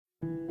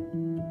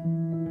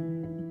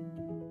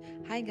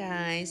Hi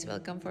guys,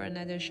 welcome for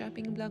another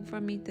shopping vlog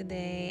from me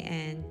today,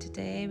 and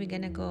today we're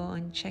gonna go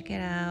and check it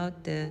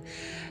out, the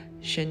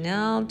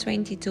Chanel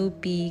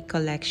 22P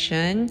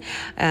collection.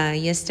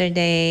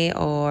 Yesterday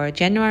or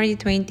January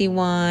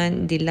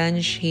 21, the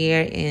lunch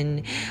here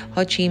in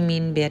Ho Chi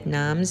Minh,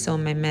 Vietnam. So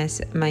my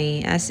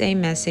SA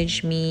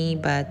messaged me,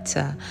 but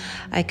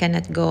I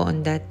cannot go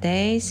on that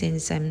day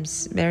since I'm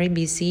very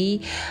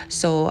busy.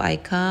 So I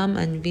come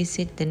and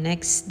visit the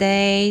next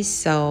day.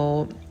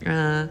 So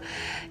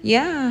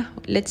yeah,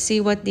 let's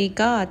see what they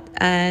got.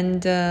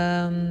 And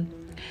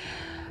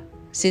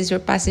since we're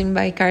passing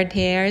by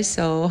Cartier,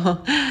 so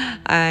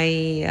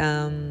I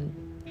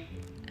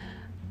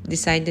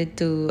decided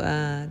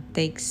to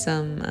take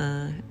some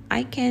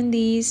eye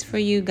candies for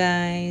you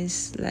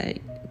guys,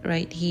 like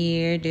right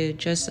here, the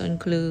Just on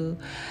Clue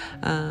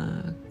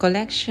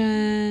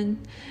collection.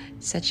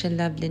 Such a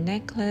lovely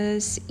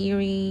necklace,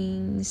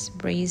 earrings,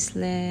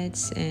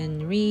 bracelets,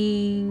 and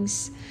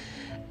rings.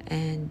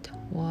 And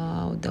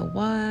wow, the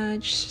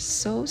watch,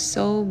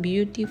 so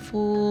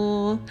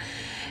beautiful.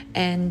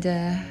 And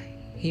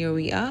here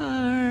we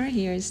are.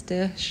 Here's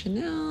the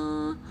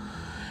Chanel.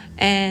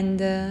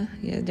 And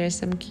yeah, there's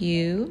some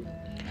queue.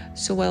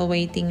 So while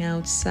waiting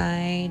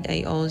outside,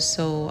 I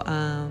also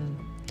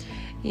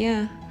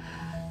yeah,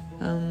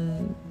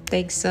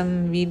 take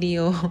some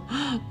video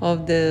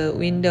of the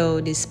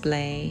window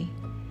display.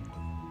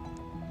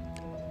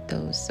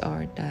 Those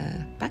are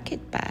the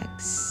pocket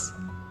bags.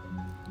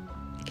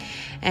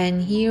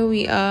 And here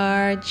we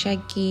are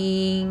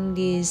checking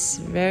this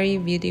very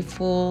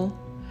beautiful,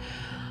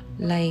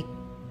 like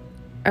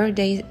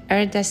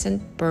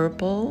iridescent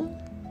purple.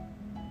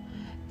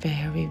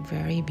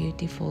 Very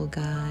beautiful,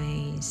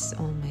 guys.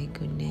 Oh my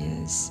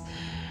goodness.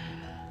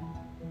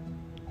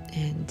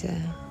 And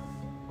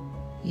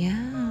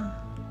yeah,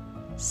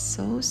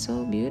 so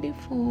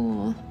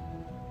beautiful.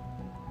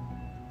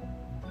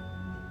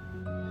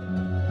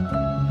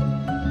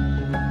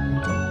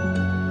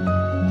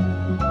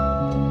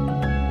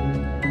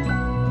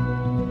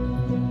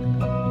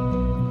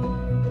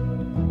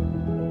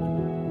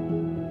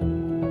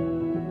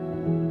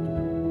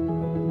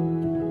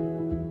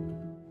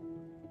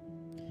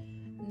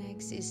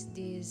 Next is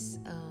this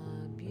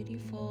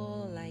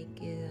beautiful, like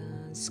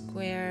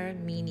square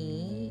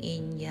mini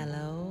in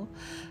yellow,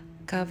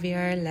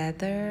 caviar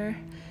leather.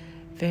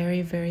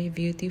 Very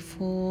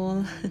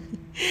beautiful.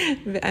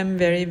 I'm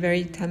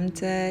very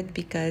tempted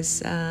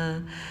because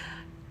I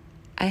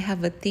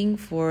have a thing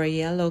for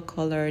yellow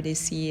color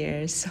this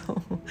year.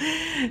 So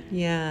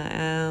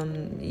yeah,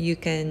 you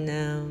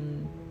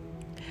can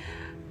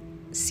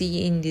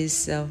see in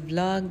this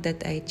vlog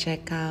that I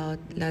check out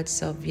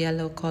lots of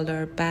yellow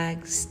color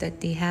bags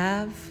that they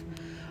have,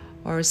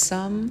 or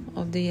some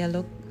of the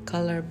yellow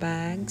color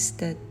bags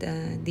that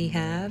they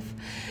have.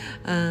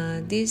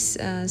 This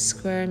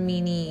square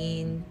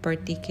mini in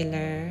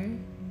particular,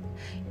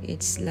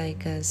 it's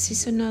like a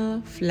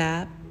seasonal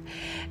flap.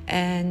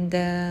 And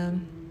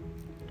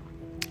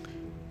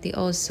they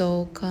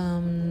also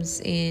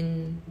comes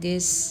in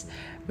this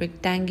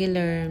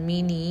rectangular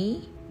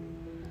mini.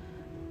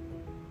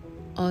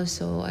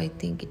 Also, I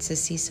think it's a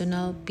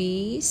seasonal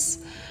piece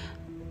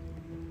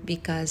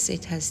because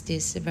it has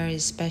this very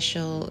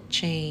special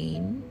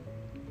chain.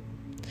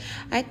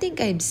 I think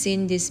I've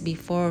seen this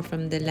before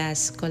from the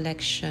last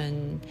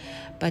collection,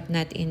 but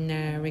not in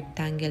a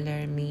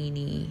rectangular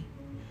mini.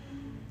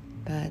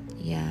 But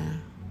yeah,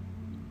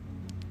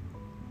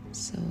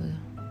 so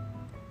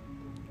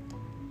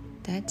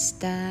that's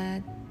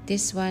that.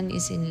 This one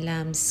is in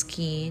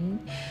lambskin,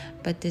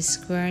 but the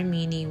square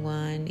mini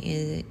one,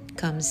 it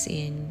comes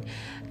in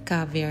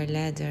caviar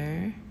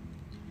leather.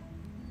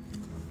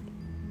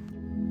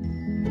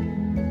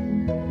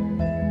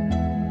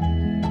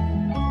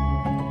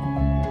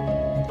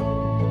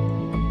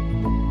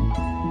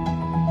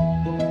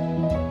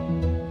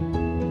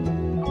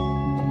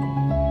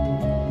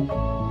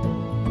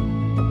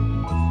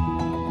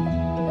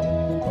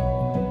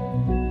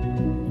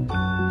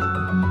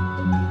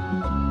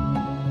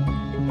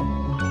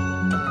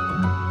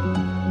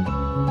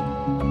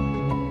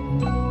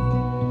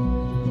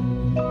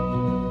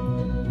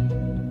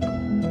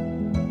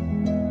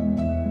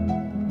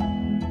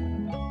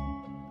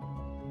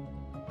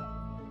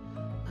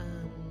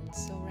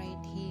 So right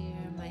here,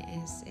 my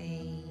SA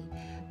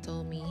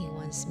told me he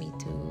wants me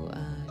to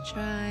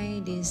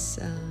try this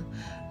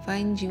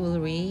fine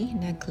jewelry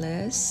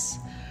necklace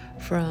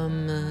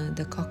from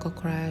the Coco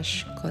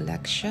Crush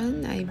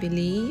collection, I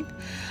believe.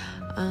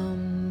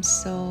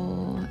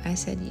 So I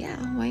said, yeah,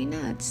 why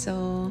not?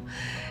 So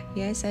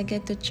yes, I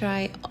get to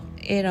try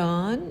it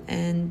on,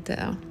 and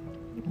oh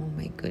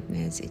my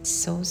goodness, it's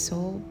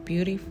so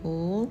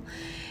beautiful.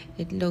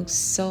 It looks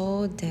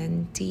so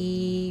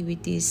dainty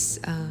with this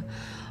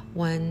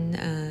one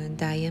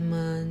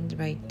diamond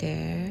right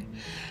there.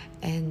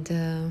 And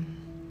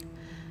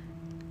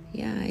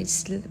yeah,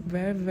 it's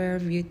very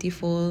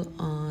beautiful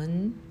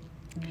on,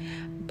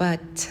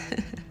 but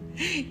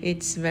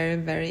it's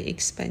very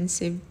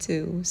expensive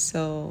too.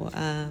 So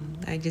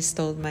I just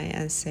told my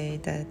essay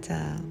that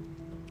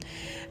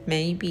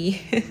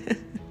Maybe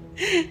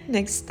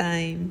next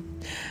time.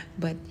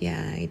 But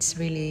yeah, it's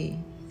really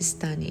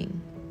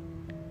stunning.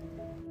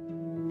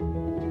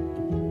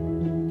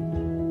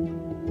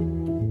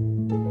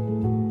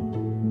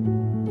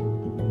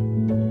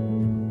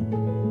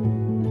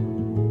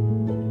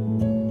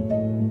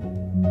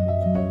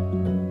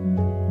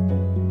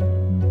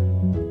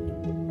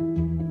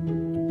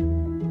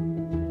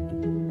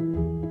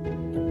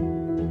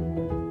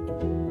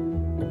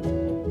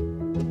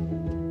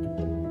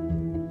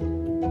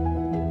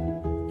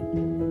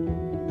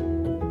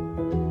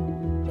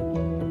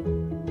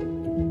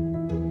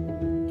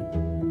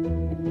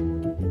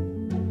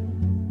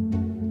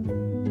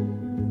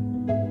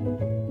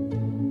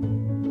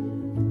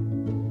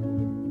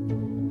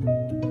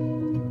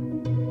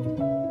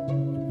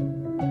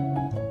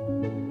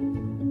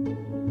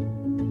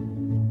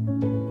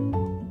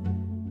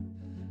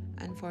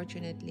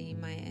 Unfortunately,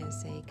 my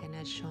essay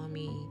cannot show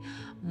me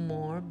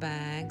more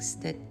bags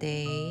that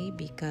day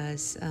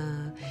because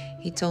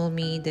he told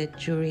me that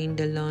during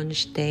the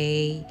launch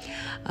day,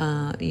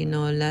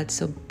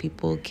 lots of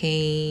people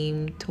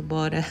came to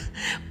buy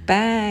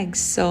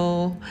bags.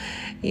 So,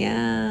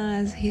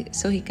 yeah,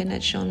 so he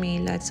cannot show me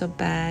lots of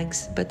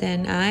bags. But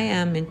then I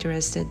am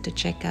interested to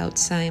check out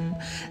some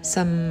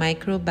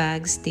micro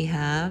bags they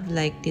have,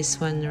 like this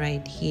one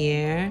right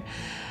here.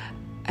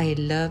 I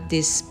love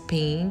this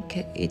pink.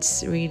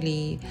 It's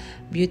really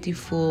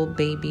beautiful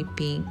baby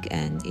pink,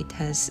 and it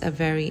has a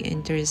very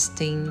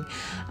interesting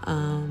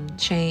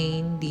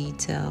chain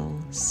detail.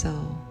 So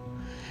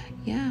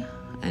yeah,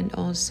 and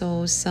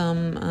also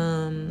some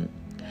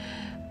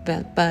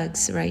belt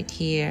bugs right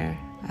here.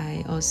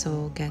 I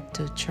also get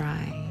to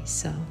try.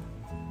 So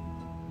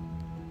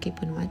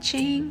keep on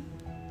watching.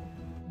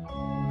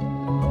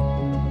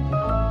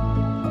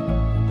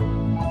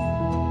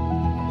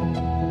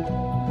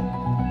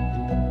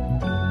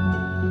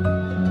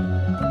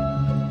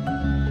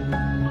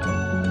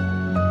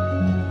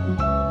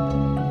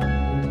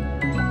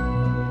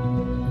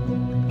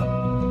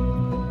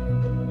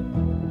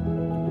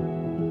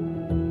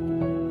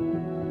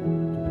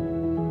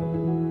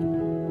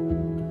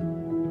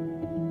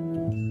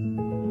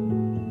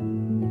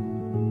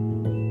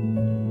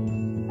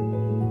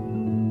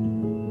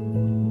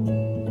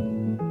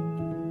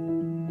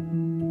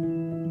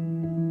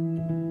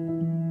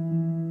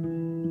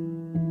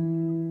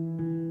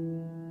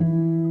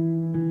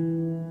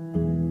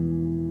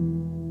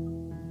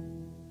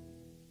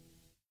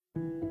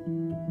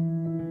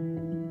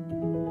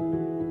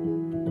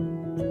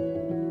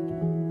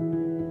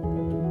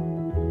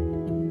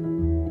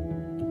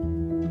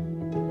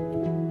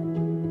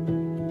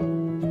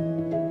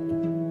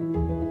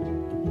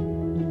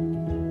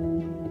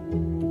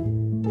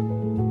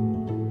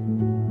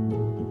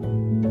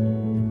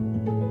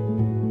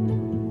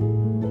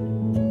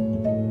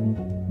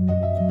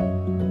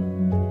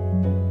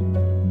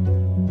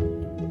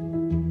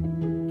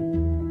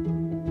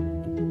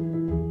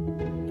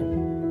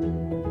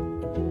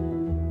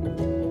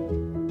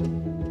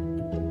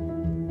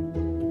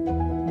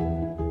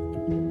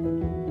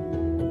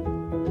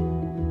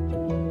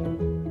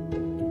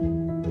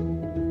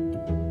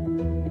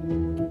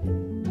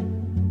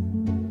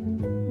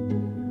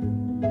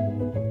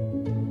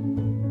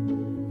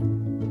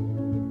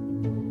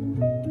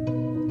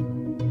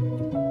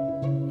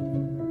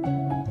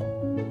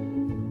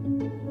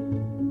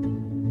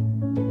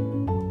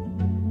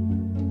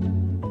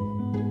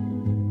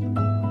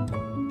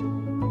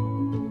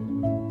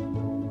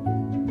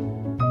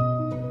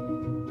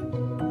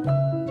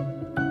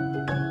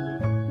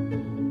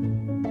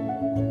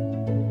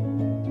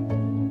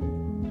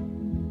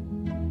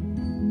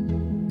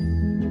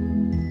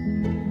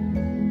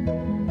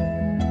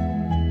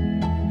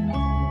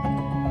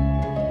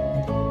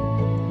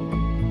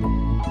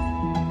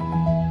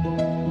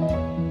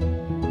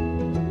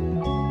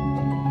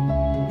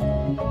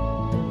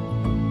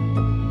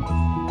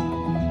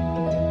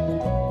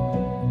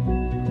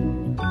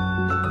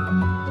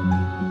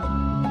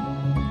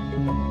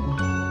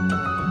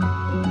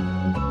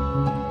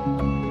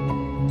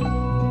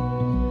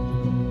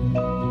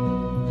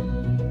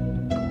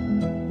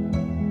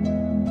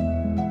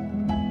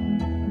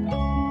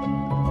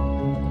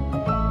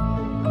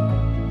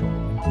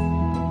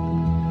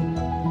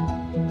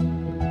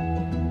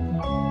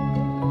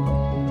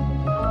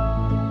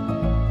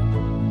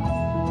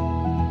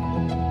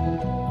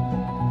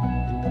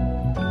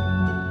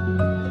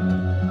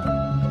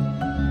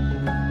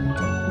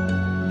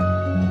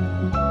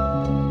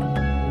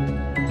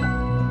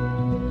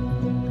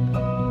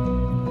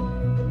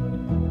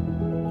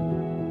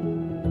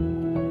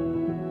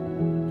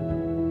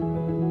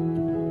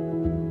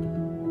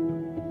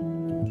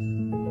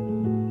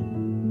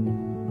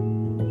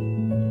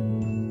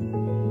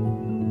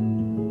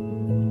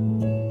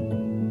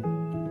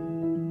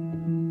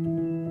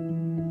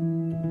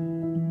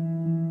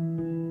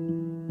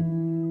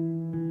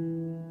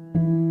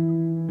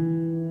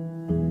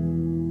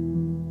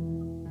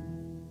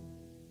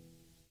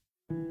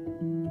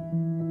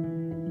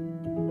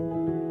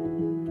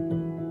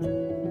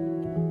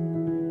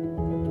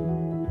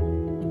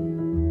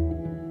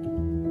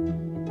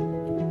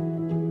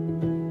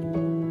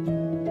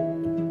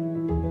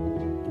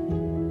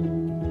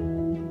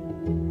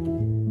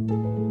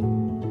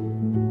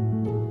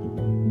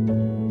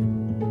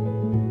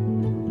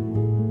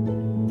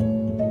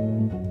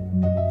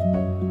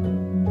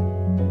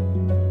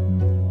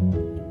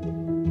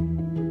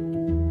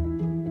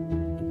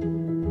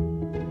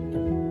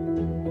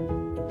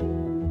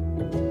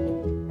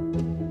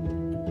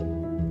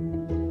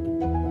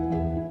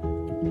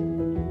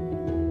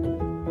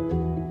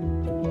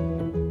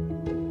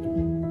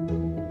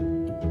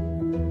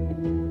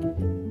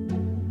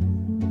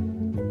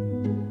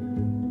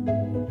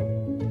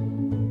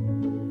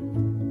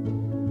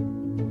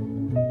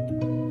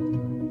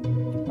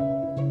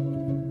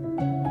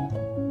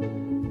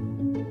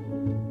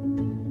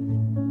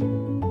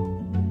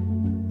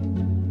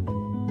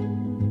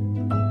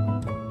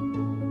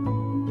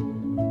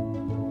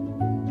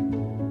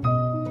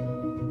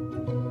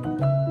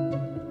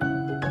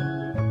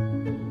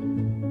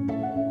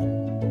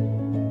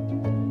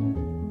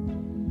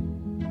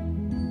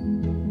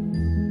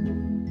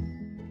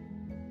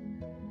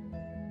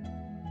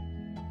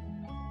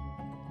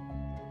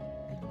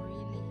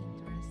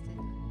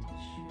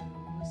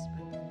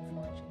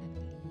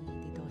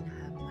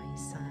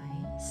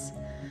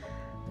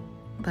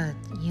 But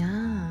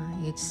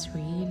yeah, it's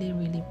really,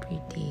 really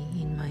pretty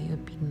in my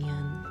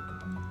opinion.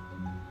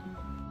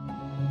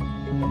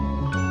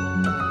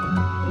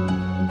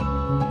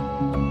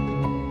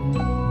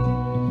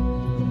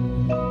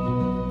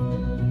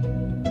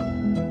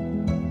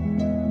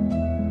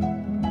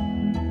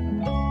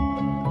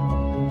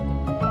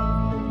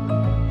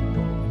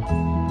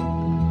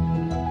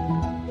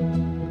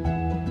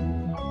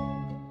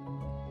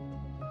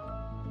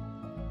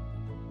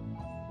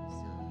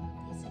 So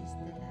this is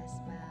the last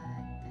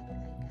bag that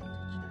I got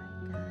to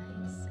try,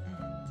 guys.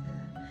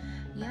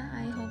 And yeah,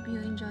 I hope you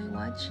enjoy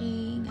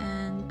watching,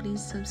 and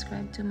please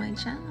subscribe to my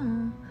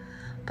channel.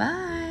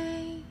 Bye.